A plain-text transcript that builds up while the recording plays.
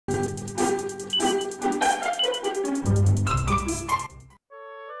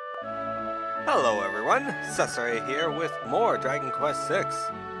everyone, Cesare here with more Dragon Quest VI.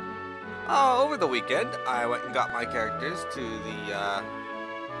 Over the weekend, I went and got my characters to the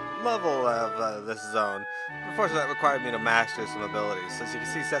level of this zone. Unfortunately, that required me to master some abilities. As you can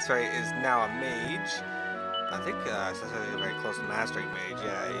see, Cesare is now a mage. I think Cesare is very close to mastering mage.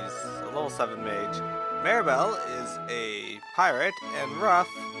 Yeah, he's a level 7 mage. Maribel is a pirate, and Ruff,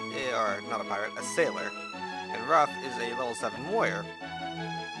 or not a pirate, a sailor. And Ruff is a level 7 warrior.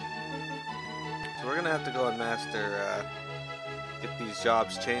 So we're gonna have to go and master, get these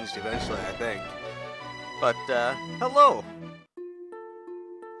jobs changed eventually, I think. But, hello!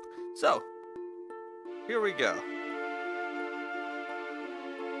 So, here we go.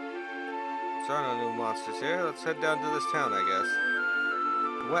 There are no new monsters here. Let's head down to this town, I guess.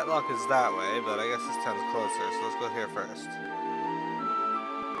 Wetlock is that way, but I guess this town's closer, so let's go here first.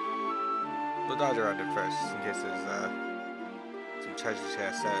 We'll dodge around it first, just in case there's, some treasure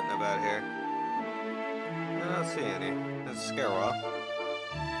chests out and about here. I don't see any. There's a Scarewall.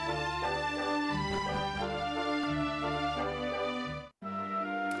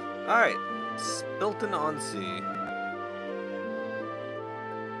 Alright, Spilton-on-Sea.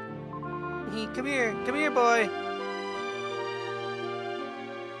 Come here, boy!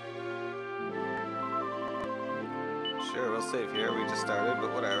 Sure, we'll save here. We just started,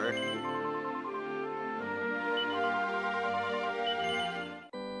 but whatever.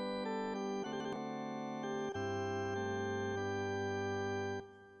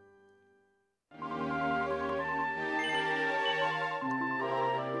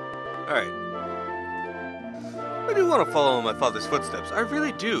 Alright. I do want to follow in my father's footsteps. I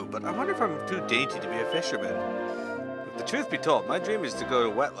really do, but I wonder if I'm too dainty to be a fisherman. If the truth be told, my dream is to go to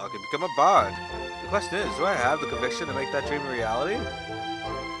Wetlock and become a bard. The question is, do I have the conviction to make that dream a reality?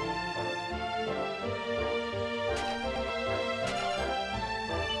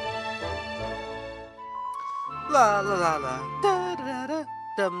 La la la la, da da da,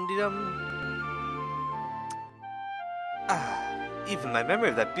 dum de dum. Even my memory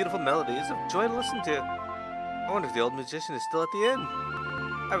of that beautiful melody is of joy to listen to. I wonder if the old musician is still at the inn.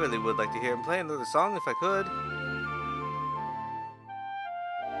 I really would like to hear him play another song if I could.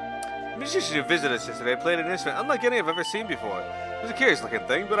 The musician who visited us yesterday played an instrument unlike any I've ever seen before. It was a curious looking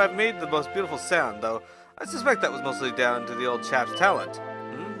thing, but I've made the most beautiful sound, though I suspect that was mostly down to the old chap's talent.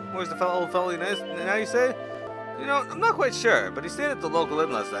 Where's the old fellow now, you say? You know, I'm not quite sure, but he stayed at the local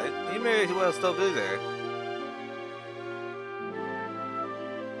inn last night. He may well still be there.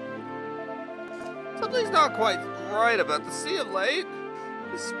 Something's not quite right about the sea of late.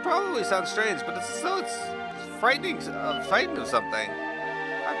 This probably sounds strange, but it's as though it's frightened of something.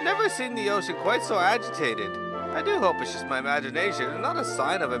 I've never seen the ocean quite so agitated. I do hope it's just my imagination and not a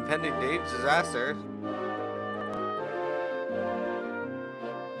sign of impending disaster.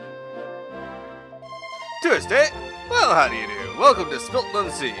 Tourist, eh? Well, how do you do? Welcome to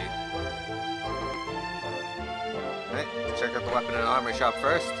Spilton-on-Sea. Alright, let's check out the weapon and armor shop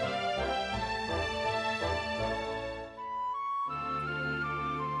first.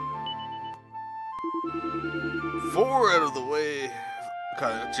 Four out of the way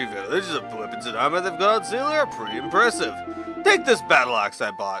country villages of weapons and armor they've got on sale are pretty impressive. Take this battle axe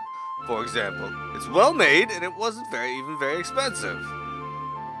I bought, for example. It's well made and it wasn't even very expensive.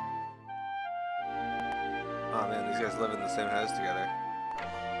 Oh man, these guys live in the same house together.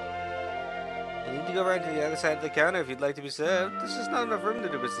 You need to go around to the other side of the counter if you'd like to be served. There's just not enough room to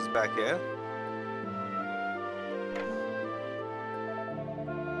do business back here.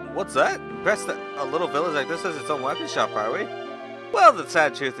 What's that? Impressed that a little village like this has its own weapon shop, are we? Well, the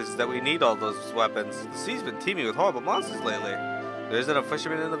sad truth is that we need all those weapons. The sea's been teeming with horrible monsters lately. There isn't a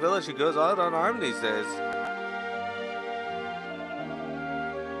fisherman in the village who goes out unarmed these days.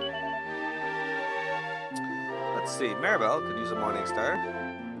 Let's see, Maribel could use a Morning Star.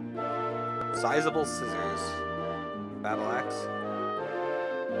 Sizable scissors. Battle axe.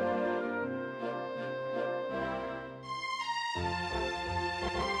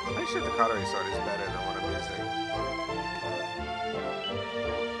 I'm sure the cutlery sword is better than what I'm using.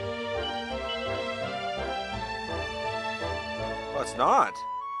 Oh, it's not?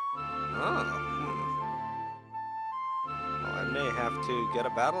 Oh, Well, I may have to get a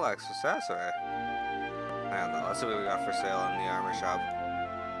battle axe for Cesare. I don't know, let's see what we got for sale in the armor shop.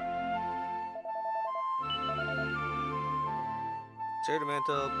 Charter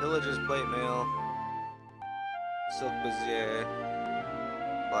mantle, pillager's plate mail, silk brazier,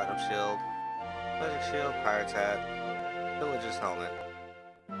 platinum shield, magic shield, pirate's hat, pillager's helmet.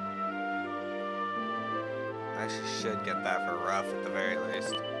 I actually should get that for Ruff at the very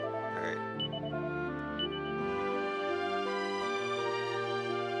least. Alright.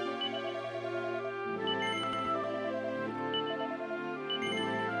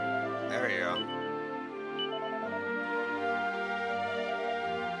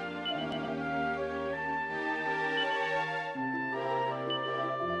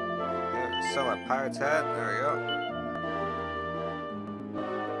 sell a pirate's hat. There we go.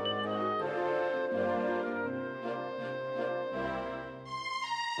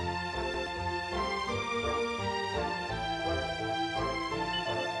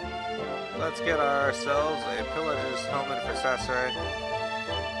 Let's get ourselves a pillager's helmet for Sasori.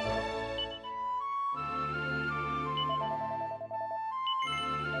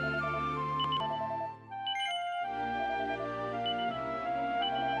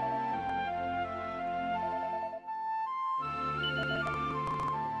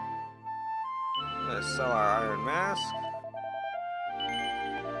 Let's sell our iron mask.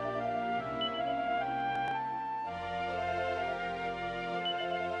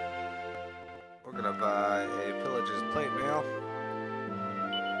 We're gonna buy a pillager's plate mail.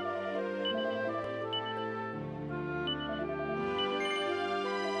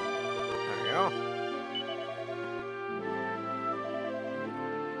 There we go.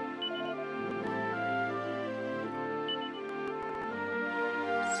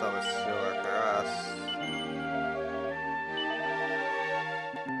 Sell the sealer for us.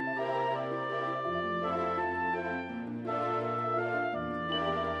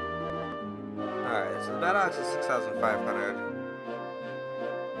 Alright, so the battle axe is 6,500.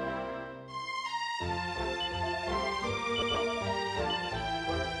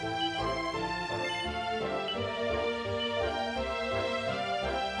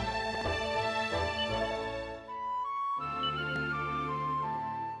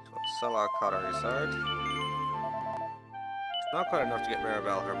 Sell our cutlery sword. It's not quite enough to get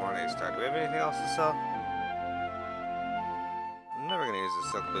Maribel her morning star. Do we have anything else to sell? I'm never going to use the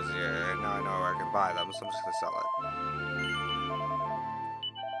silk brazier, and now I know where I can buy them, so I'm just going to sell it.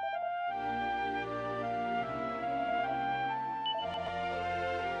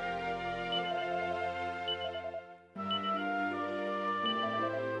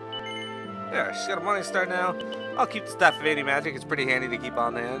 There, she's got a morning star now. I'll keep the staff of anti-magic. It's pretty handy to keep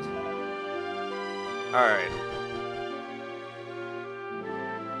on hand. Alright.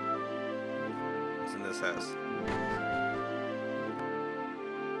 What's in this house?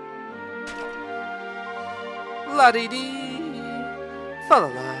 La-dee-dee!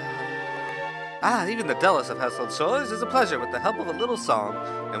 Fa-la-la! Ah, even the dullest of household chores is a pleasure with the help of a little song.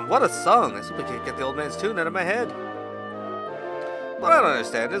 And what a song! I simply can't get the old man's tune out of my head. What I don't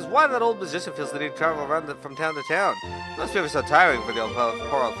understand is why that old magician feels the need to travel around from town to town. It must be ever so tiring for the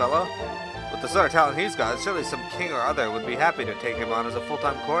poor old fellow. With the sort of talent he's got, surely some king or other would be happy to take him on as a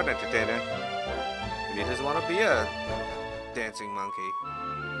full-time court entertainer. Maybe he doesn't want to be a dancing monkey.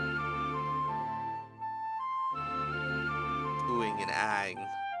 Oohing and eyeing.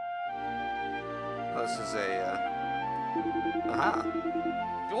 This is a, aha.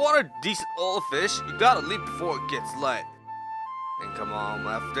 If you want a decent old fish, you gotta leave before it gets light. And come on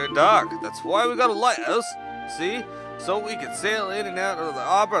after dark. That's why we got a lighthouse. See? So we can sail in and out of the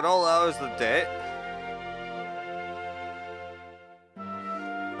harbor at all hours of the day.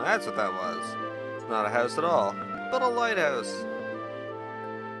 That's what that was. It's not a house at all, but a lighthouse.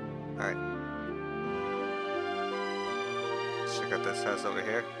 Alright. Let's check out this house over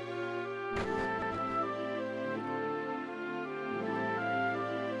here.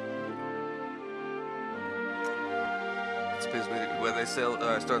 It's basically where they sail,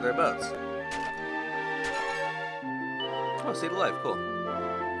 store their boats. Oh, see the life, cool.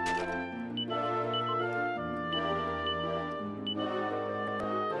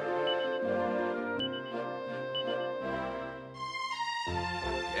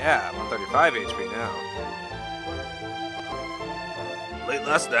 Yeah, I'm on 35 HP now. Late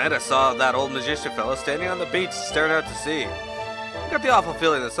last night, I saw that old magician fellow standing on the beach staring out to sea. I got the awful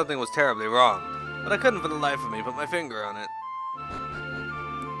feeling that something was terribly wrong, but I couldn't for the life of me put my finger on it.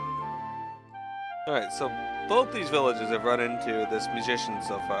 Alright, so both these villages have run into this magician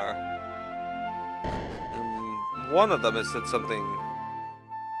so far. One of them has said something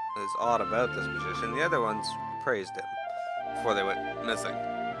that is odd about this magician. The other one's praised him before they went missing.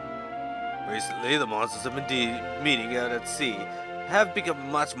 Recently, the monsters have been meeting out at sea have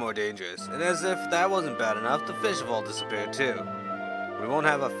become much more dangerous, and as if that wasn't bad enough, the fish have all disappeared too. We won't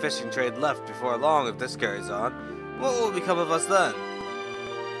have a fishing trade left before long if this carries on. What will become of us then?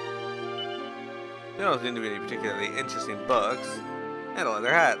 There don't seem to be any particularly interesting books. And a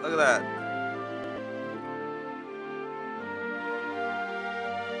leather hat, look at that.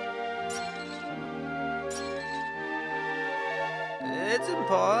 It's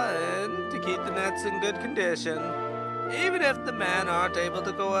important to keep the nets in good condition, even if the men aren't able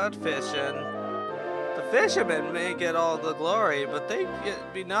to go out fishing. The fishermen may get all the glory, but they'd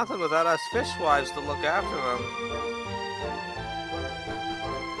be nothing without us fishwives to look after them.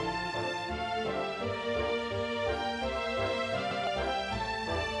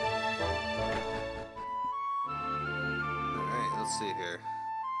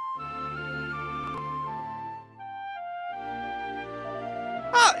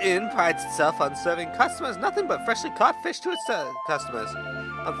 Our inn prides itself on serving customers nothing but freshly caught fish to its customers.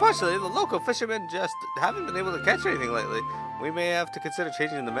 Unfortunately, the local fishermen just haven't been able to catch anything lately. We may have to consider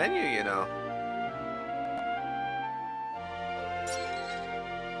changing the menu, you know.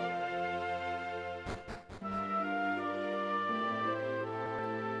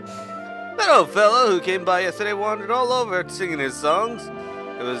 That old fellow who came by yesterday wandered all over singing his songs.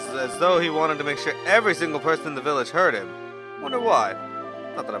 It was as though he wanted to make sure every single person in the village heard him. Wonder why.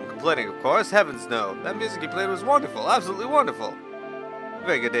 Not that I'm complaining, of course. Heavens no. That music he played was wonderful. Absolutely wonderful.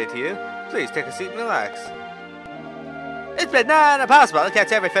 Very good day to you. Please take a seat and relax. It's been nigh impossible to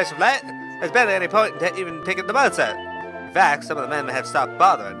catch every fish of late. There's barely any point in even taking the boats out. In fact, some of the men have stopped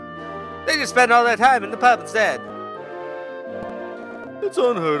bothering. They just spend all their time in the pub instead. It's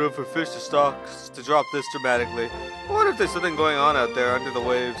unheard of for fish to drop this dramatically. I wonder if there's something going on out there under the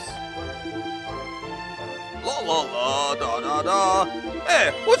waves. La la la, da da da.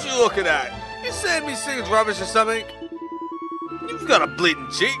 Hey, what you looking at? You saying me singing rubbish or something? You've got a bleeding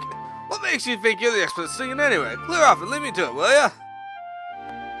cheek. What makes you think you're the expert at singing anyway? Clear off and leave me to it, will ya?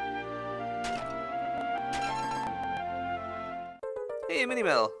 Hey, mini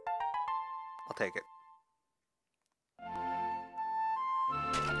mill. I'll take it.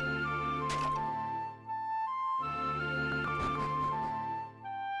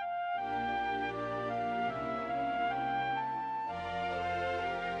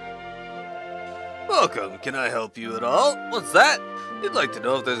 Welcome, can I help you at all? What's that? You'd like to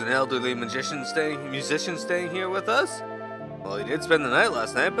know if there's an elderly musician staying here with us? Well, he did spend the night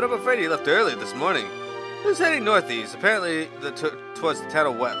last night, but I'm afraid he left early this morning. He was heading northeast, apparently towards the town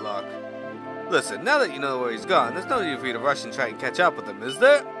of Wetlock. Listen, now that you know where he's gone, there's no need for you to rush and try and catch up with him, is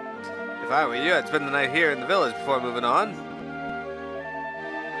there? If I were you, I'd spend the night here in the village before moving on.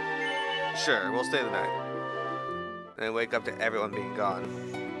 Sure, we'll stay the night. And then wake up to everyone being gone.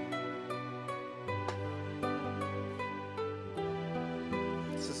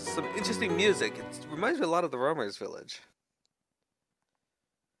 Some interesting music. It reminds me a lot of the Roamers village.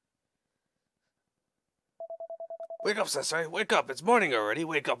 Wake up, Cesare. Wake up. It's morning already.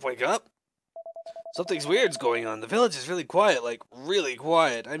 Wake up, wake up. Something's weird's going on. The village is really quiet. Like, really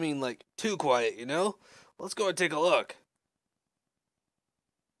quiet. I mean, like, too quiet, you know? Let's go and take a look.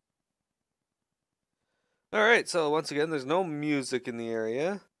 Alright, so once again, there's no music in the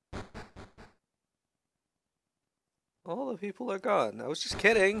area. All the people are gone. I was just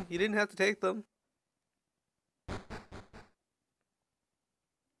kidding. You didn't have to take them.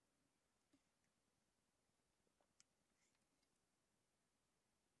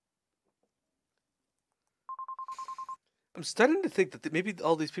 I'm starting to think that maybe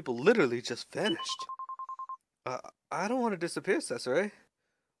all these people literally just vanished. I don't want to disappear, Cesare.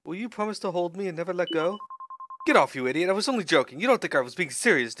 Will you promise to hold me and never let go? Get off, you idiot. I was only joking. You don't think I was being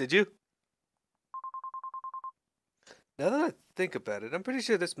serious, did you? Now that I think about it, I'm pretty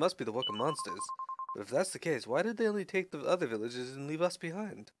sure this must be the work of monsters. But if that's the case, why did they only take the other villages and leave us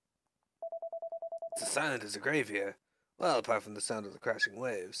behind? It's as silent as a grave here. Well, apart from the sound of the crashing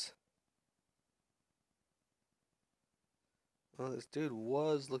waves. Well, this dude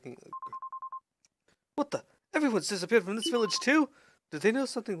was looking... What the? Everyone's disappeared from this village too? Do they know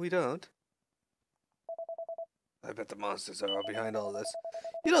something we don't? I bet the monsters are behind all this.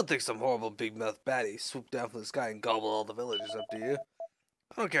 You don't think some horrible big-mouthed baddie swooped down from the sky and gobbled all the villagers up, do you?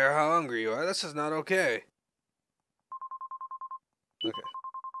 I don't care how hungry you are, that's just not okay. Okay.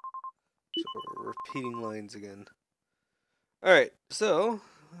 So we're repeating lines again. Alright, so,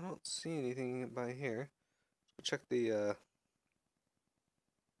 I don't see anything by here. Let's check the,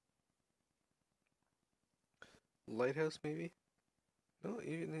 lighthouse, maybe? No,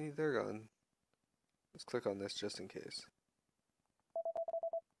 even they're gone. Let's click on this just in case.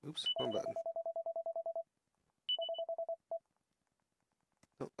 Oops, wrong button.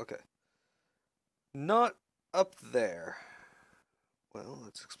 Oh, okay. Not up there. Well,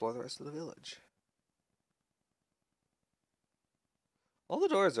 let's explore the rest of the village. All the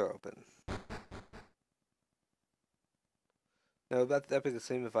doors are open. Now, that'd be the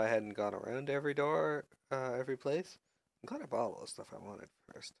same if I hadn't gone around every door, every place. I'm glad I bought all the stuff I wanted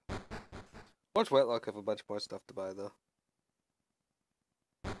first. Watch Wetlock have a bunch more stuff to buy, though.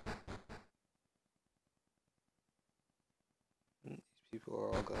 These people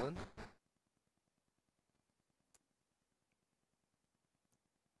are all gone.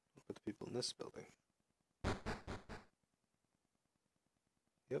 Look at the people in this building.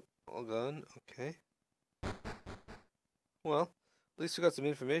 Yep, all gone. Okay. Well, at least we got some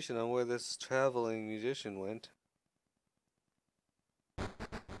information on where this traveling musician went.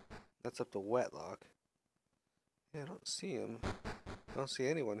 That's up to Wetlock. Yeah, I don't see him. I don't see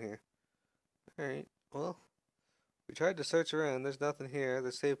anyone here. Alright, well, we tried to search around. There's nothing here.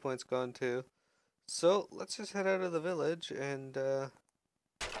 The save point's gone too. So, let's just head out of the village and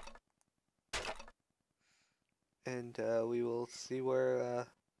we will see where,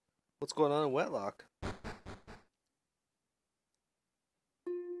 what's going on in Wetlock.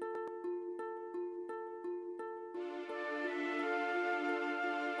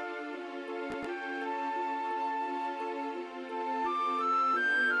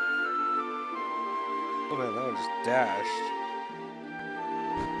 Oh man, that one just dashed.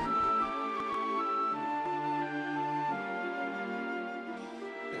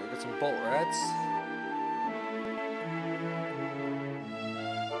 Yeah, got some bolt rats.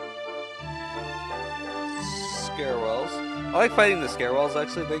 Scarewells. I like fighting the Scarewells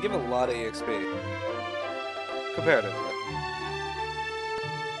actually, they give a lot of EXP. Comparatively.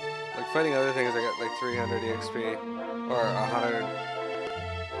 Like fighting other things I get like 300 EXP. Or 100.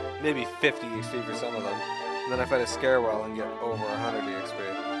 Maybe 50 EXP for some of them. And then I fight a Scarewell and get over 100 EXP.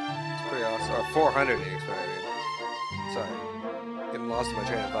 It's pretty awesome. Or 400 EXP, I mean. Sorry. Getting lost in my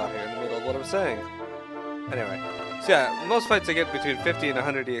train of thought here in the middle of what I'm saying. Anyway. So yeah, most fights I get between 50 and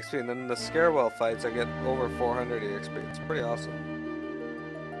 100 EXP, and then in the Scarewell fights I get over 400 EXP. It's pretty awesome.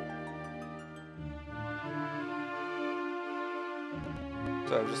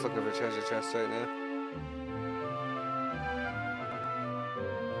 So I'm just looking for treasure chests right now.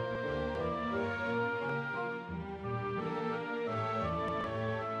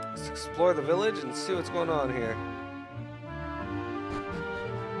 Let's explore the village and see what's going on here.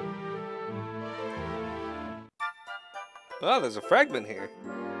 Oh, there's a fragment here.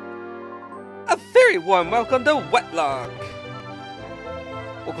 A very warm welcome to Wetlock.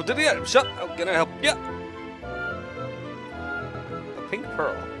 Welcome to the item shop. How can I help you? A pink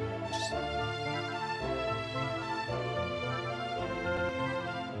pearl.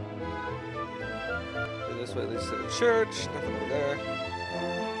 So this way leads to the church. Nothing over there.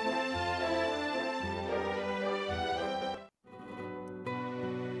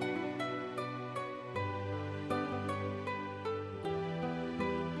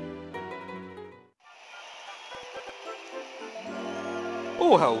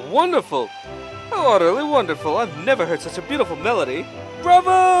 Oh, how wonderful! How utterly wonderful! I've never heard such a beautiful melody!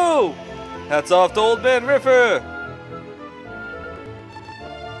 Bravo! Hats off to Old Man Riffer!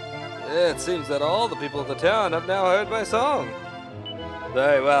 It seems that all the people of the town have now heard my song.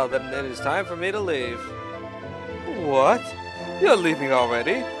 Very well, then it is time for me to leave. What? You're leaving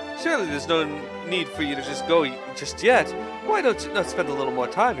already? Surely there's no need for you to just go just yet. Why don't you not spend a little more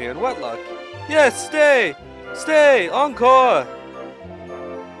time here in Wetlock? Yes, stay! Stay! Encore!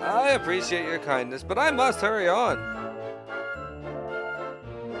 I appreciate your kindness, but I must hurry on.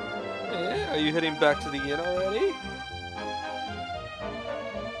 Are you heading back to the inn already?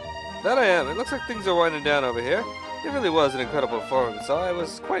 That I am. It looks like things are winding down over here. It really was an incredible performance, so I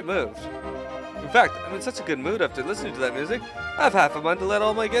was quite moved. In fact, I'm in such a good mood after listening to that music, I have half a mind to let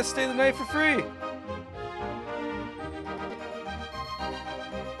all my guests stay the night for free.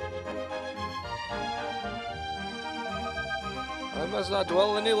 I must not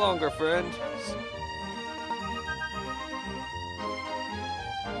dwell any longer, friend.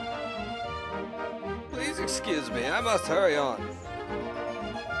 Please excuse me, I must hurry on.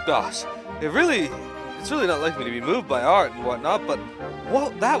 Gosh, it's really not like me to be moved by art and whatnot, but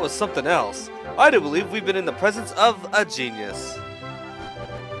that was something else. I do believe we've been in the presence of a genius.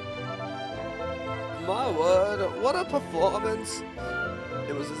 My word, what a performance.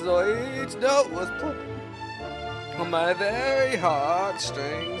 It was as though each note was put on my very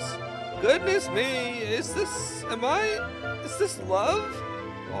heartstrings. Goodness me, is this love?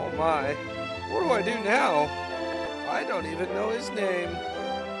 Oh my, what do I do now? I don't even know his name.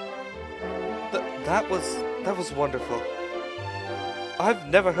 That was wonderful. I've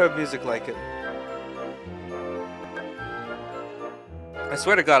never heard music like it. I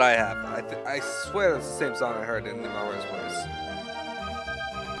swear to God I have. I swear that's the same song I heard in Imara's voice.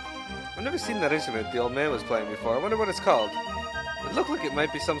 I've never seen that instrument the old man was playing before. I wonder what it's called. It looked like it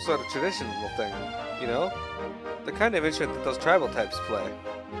might be some sort of traditional thing, you know? The kind of instrument that those tribal types play.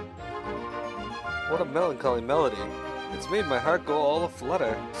 What a melancholy melody. It's made my heart go all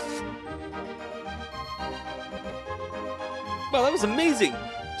aflutter. Wow, that was amazing!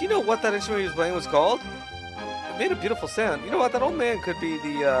 Do you know what that instrument he was playing was called? It made a beautiful sound. You know what? That old man could be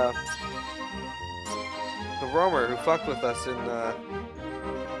the roamer who fucked with us in,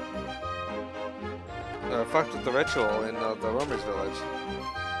 fucked with the ritual in the roamer's village.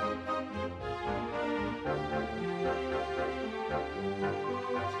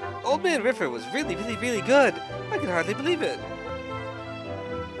 Old Man River was really, really, really good. I can hardly believe it.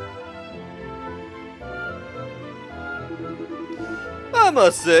 I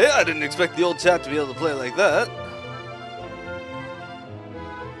must say, I didn't expect the old chap to be able to play like that.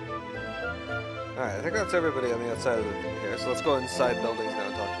 Alright, I think that's everybody on the outside of here, so let's go inside buildings now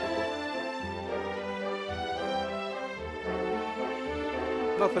and talk to people.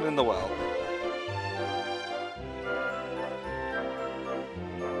 Nothing in the well.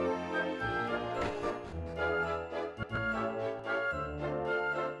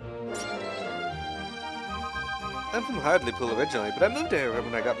 I'm from Hardlypool originally, but I moved here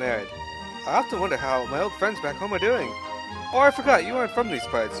when I got married. I often wonder how my old friends back home are doing. Oh, I forgot, you aren't from these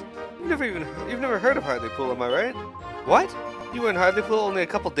parts. You've never heard of Hardlypool, am I right? What? You were in Hardlypool only a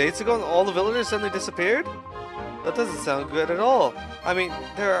couple days ago and all the villagers suddenly disappeared? That doesn't sound good at all. I mean,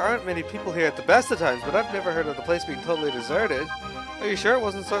 there aren't many people here at the best of times, but I've never heard of the place being totally deserted. Are you sure it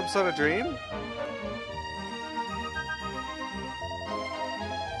wasn't some sort of dream?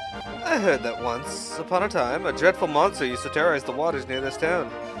 I heard that once upon a time, a dreadful monster used to terrorize the waters near this town.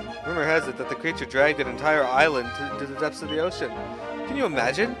 Rumor has it that the creature dragged an entire island to the depths of the ocean. Can you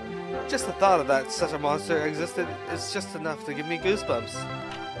imagine? Just the thought of that such a monster existed is just enough to give me goosebumps.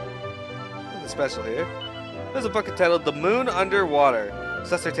 Nothing special here. There's a book entitled The Moon Underwater.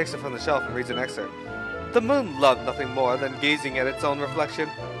 Cesar takes it from the shelf and reads an excerpt. The moon loved nothing more than gazing at its own reflection.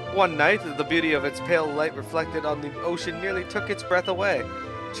 One night, the beauty of its pale light reflected on the ocean nearly took its breath away.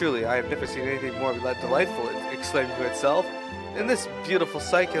 Truly, I have never seen anything more delightful, it exclaimed to itself. And this beautiful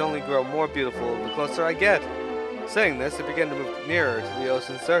sight can only grow more beautiful the closer I get. Saying this, it began to move nearer to the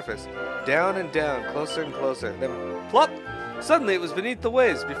ocean's surface. Down and down, closer and closer. Then, plop! Suddenly it was beneath the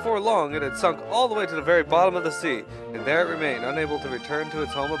waves. Before long, it had sunk all the way to the very bottom of the sea, and there it remained, unable to return to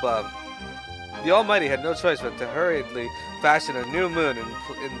its home above. The Almighty had no choice but to hurriedly fashion a new moon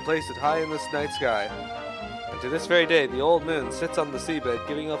and place it high in the night sky. And to this very day, the old moon sits on the seabed,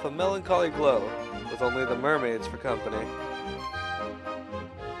 giving off a melancholy glow, with only the mermaids for company.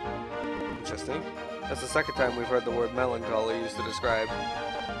 Interesting. That's the second time we've heard the word melancholy used to describe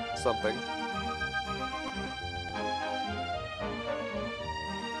something.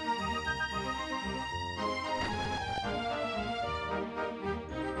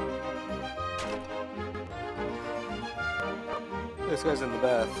 This guy's in the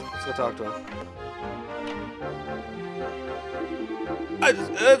bath. Let's go talk to him. I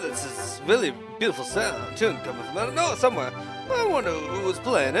just heard this really beautiful tune coming from out of nowhere somewhere. I wonder who was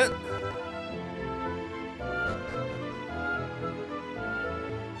playing it.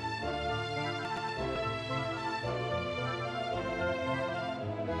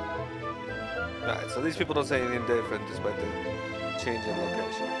 Alright, so these people don't say anything different despite the change in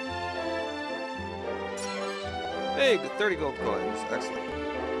location. Hey, 30 gold coins. Excellent.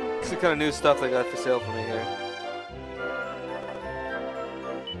 This is the kind of new stuff they got for sale for me here.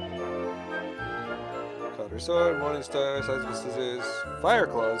 Cutter sword, morning star, sizable scissors, fire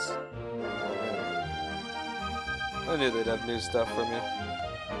claws. Oh man. I knew they'd have new stuff for me.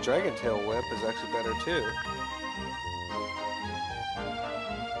 Dragon tail whip is actually better too.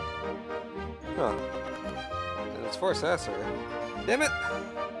 Huh. And it's for Sasser. Damn it!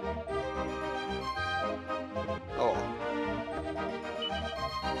 Oh.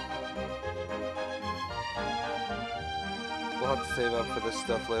 We'll have to save up for this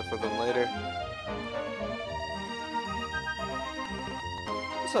stuff for them later.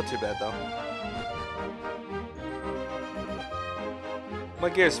 It's not too bad though. My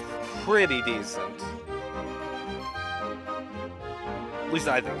gear's pretty decent. At least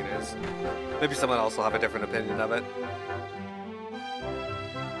I think it is. Maybe someone else will have a different opinion of it.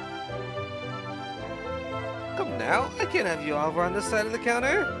 Come now, I can't have you over on this side of the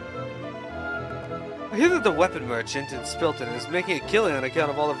counter. I hear that the weapon merchant in Spilton is making a killing on account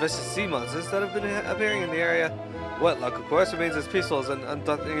of all the vicious sea monsters that have been appearing in the area. Wetlock, of course, remains as peaceful and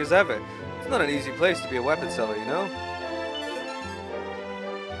undaunting as ever. It's not an easy place to be a weapon seller, you know?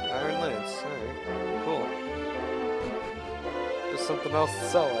 Iron lance, alright, cool. There's something else to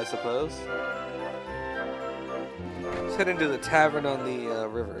sell, I suppose. Let's head into the tavern on the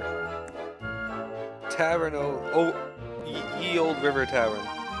river. Tavern, ye old river tavern.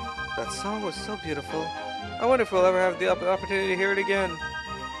 That song was so beautiful. I wonder if we'll ever have the opportunity to hear it again.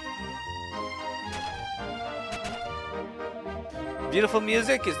 Beautiful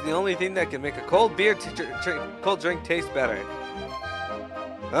music is the only thing that can make a cold cold drink taste better.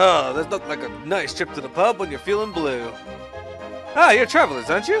 Oh, there's nothing like a nice trip to the pub when you're feeling blue. Ah, you're travelers,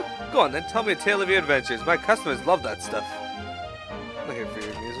 aren't you? Go on then, tell me a tale of your adventures. My customers love that stuff. I'm here for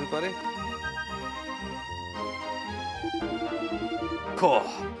your amusement, buddy. encore.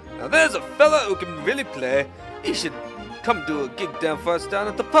 Now there's a fella who can really play. He should come do a gig down for us down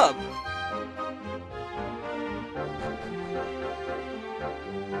at the pub.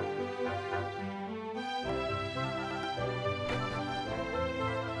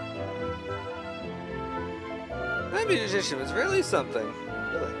 That musician was really something.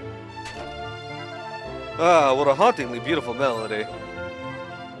 Really. Ah, what a hauntingly beautiful melody.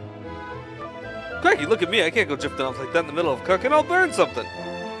 Crikey, look at me. I can't go drifting off like that in the middle of cooking. I'll burn something.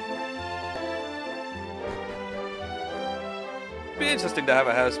 It'd be interesting to have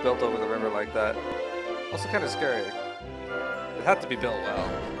a house built over the river like that. Also kind of scary. It had to be built well.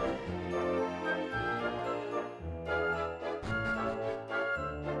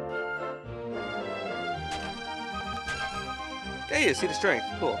 Hey, you see the strength.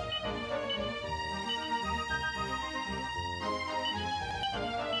 Cool.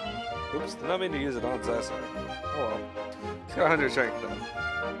 Oops, did not mean to use it on Cesar. Oh well. He's got 100 strength though.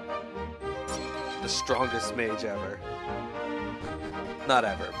 The strongest mage ever. Not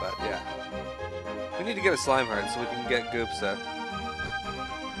ever, but yeah. We need to get a slime heart so we can get Goopsa.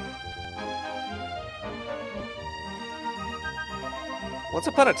 Once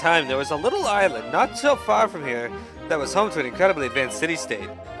upon a time, there was a little island not so far from here that was home to an incredibly advanced city-state.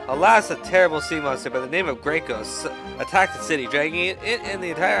 Alas, a terrible sea monster by the name of Gracos attacked the city, dragging it and the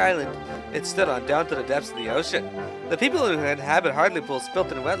entire island it stood on down to the depths of the ocean. The people who inhabit Hardlypool,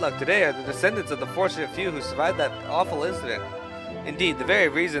 spilt in Wetlock today, are the descendants of the fortunate few who survived that awful incident. Indeed, the very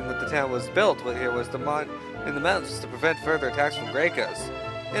reason that the town was built here was in the mountains to prevent further attacks from Gracos.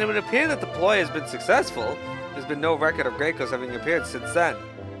 And it would appear that the ploy has been successful. There's been no record of Gracos having appeared since then.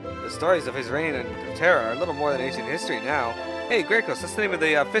 The stories of his reign and terror are a little more than ancient history now. Hey, Gracos, that's the name of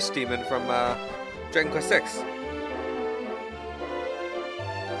the fish demon from Dragon Quest VI.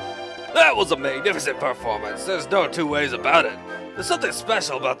 That was a magnificent performance. There's no two ways about it. There's something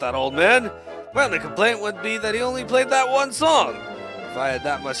special about that old man. My only complaint would be that he only played that one song. If I had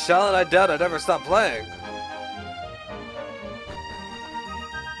that much talent, I doubt I'd ever stop playing.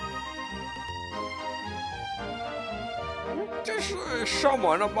 This is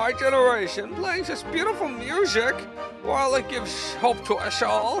someone of my generation playing such beautiful music while it gives hope to us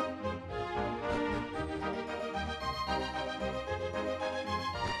all.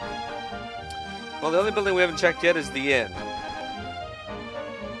 Well, the only building we haven't checked yet is the inn.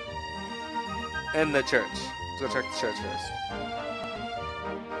 And the church. Let's go check the church first.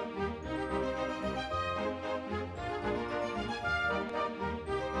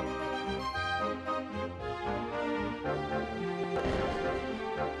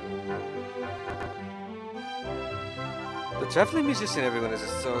 The traveling musician everyone is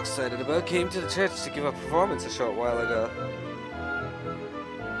so excited about came to the church to give a performance a short while ago.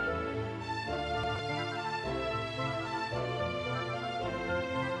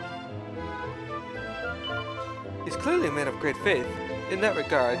 He's clearly a man of great faith. In that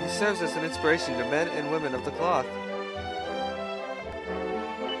regard, he serves as an inspiration to men and women of the cloth.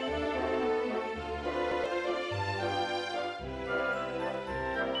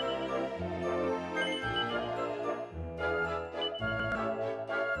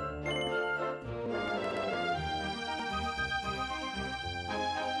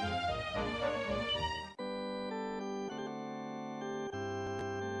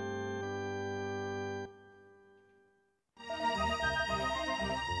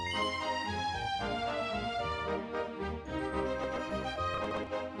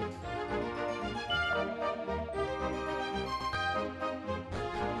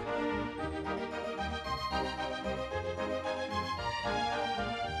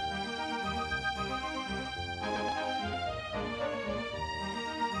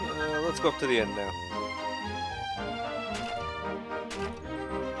 Let's go up to the end now.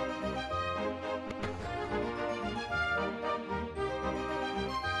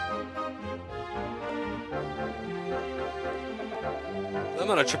 I'm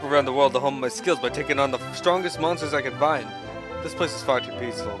on a trip around the world to hone my skills by taking on the strongest monsters I can find. This place is far too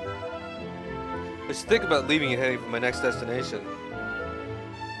peaceful. I should think about leaving and heading for my next destination.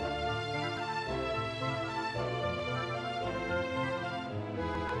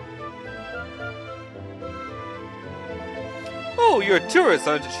 Oh, you're a tourist,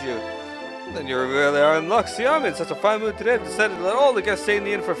 aren't you? Then you really are in luck. See, I'm in such a fine mood today. I've decided to let all the guests stay in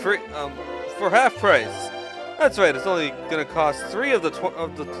the inn for free, for half price. That's right. It's only gonna cost 3 of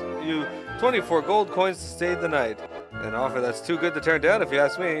you 24 gold coins to stay the night. An offer that's too good to turn down, if you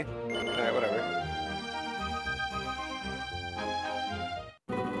ask me. All right, whatever.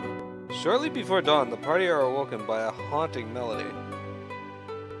 Shortly before dawn, the party are awoken by a haunting melody.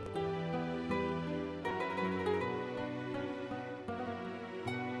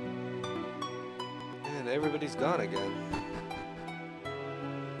 everybody's gone again.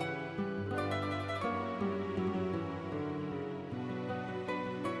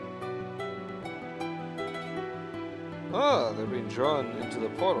 Oh, they're being drawn into the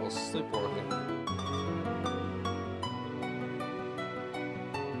portals, sleepwalking.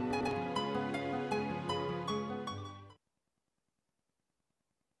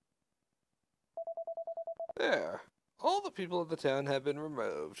 There. All the people of the town have been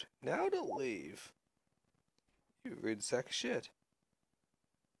removed. Now to leave. You rude sack of shit.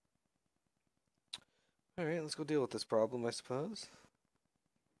 Alright, let's go deal with this problem, I suppose.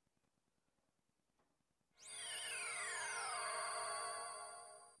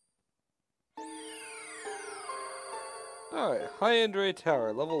 Alright, high-end raid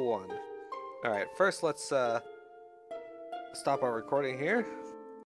tower, level 1. Alright, first let's stop our recording here.